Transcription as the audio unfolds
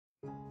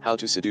How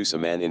to seduce a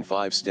man in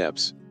 5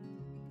 steps.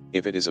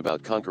 If it is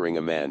about conquering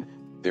a man,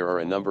 there are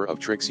a number of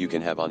tricks you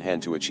can have on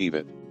hand to achieve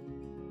it.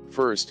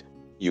 First,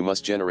 you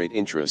must generate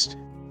interest,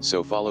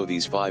 so follow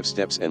these 5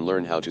 steps and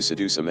learn how to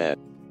seduce a man.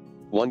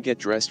 1. Get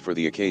dressed for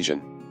the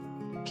occasion.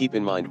 Keep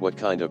in mind what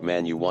kind of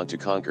man you want to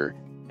conquer,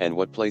 and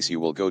what place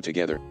you will go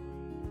together.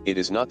 It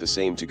is not the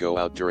same to go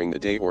out during the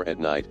day or at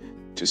night,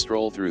 to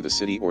stroll through the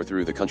city or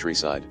through the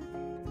countryside.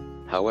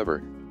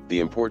 However,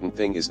 the important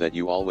thing is that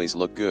you always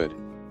look good.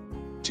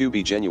 2.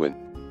 Be genuine.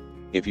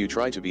 If you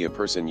try to be a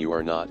person you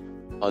are not,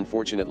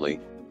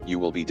 unfortunately, you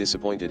will be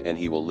disappointed and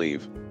he will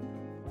leave.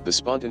 The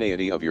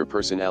spontaneity of your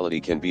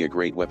personality can be a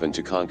great weapon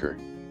to conquer.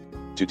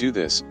 To do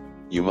this,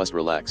 you must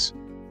relax.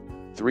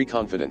 3.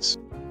 Confidence.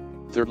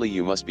 Thirdly,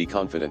 you must be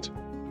confident.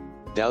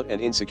 Doubt and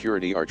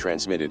insecurity are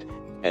transmitted,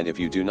 and if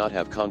you do not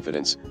have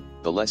confidence,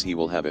 the less he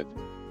will have it.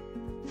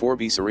 4.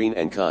 Be serene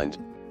and kind.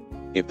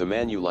 If the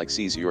man you like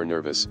sees you're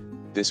nervous,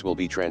 this will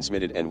be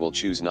transmitted and will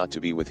choose not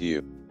to be with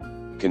you.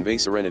 Convey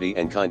serenity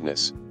and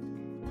kindness.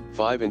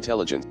 5.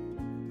 Intelligence.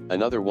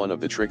 Another one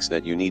of the tricks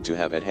that you need to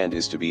have at hand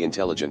is to be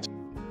intelligent.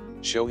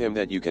 Show him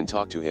that you can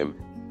talk to him,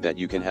 that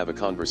you can have a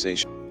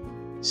conversation.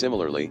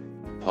 Similarly,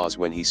 pause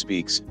when he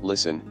speaks,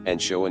 listen, and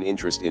show an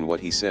interest in what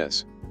he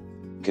says.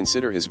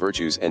 Consider his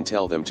virtues and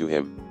tell them to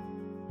him.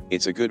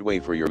 It's a good way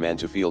for your man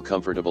to feel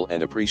comfortable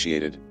and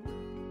appreciated.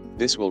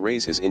 This will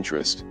raise his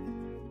interest.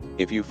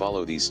 If you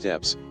follow these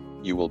steps,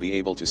 you will be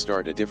able to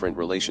start a different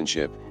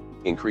relationship,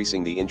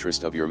 increasing the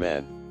interest of your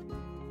man.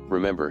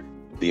 Remember,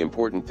 the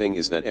important thing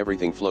is that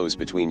everything flows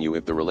between you.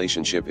 If the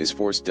relationship is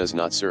forced, does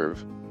not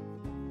serve.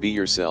 Be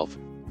yourself,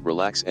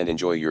 relax and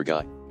enjoy your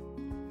guy.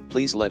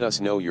 Please let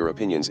us know your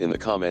opinions in the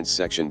comments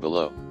section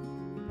below.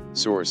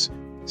 Source: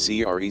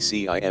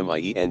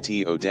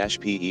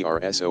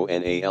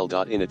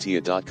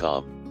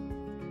 CRECIMIENTO-PERSONAL.inatia.com.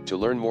 To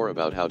learn more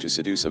about how to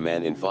seduce a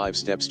man in 5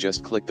 steps,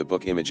 just click the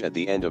book image at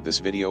the end of this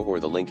video or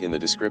the link in the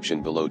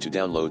description below to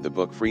download the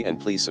book free, and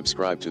please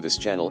subscribe to this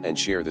channel and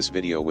share this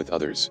video with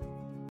others.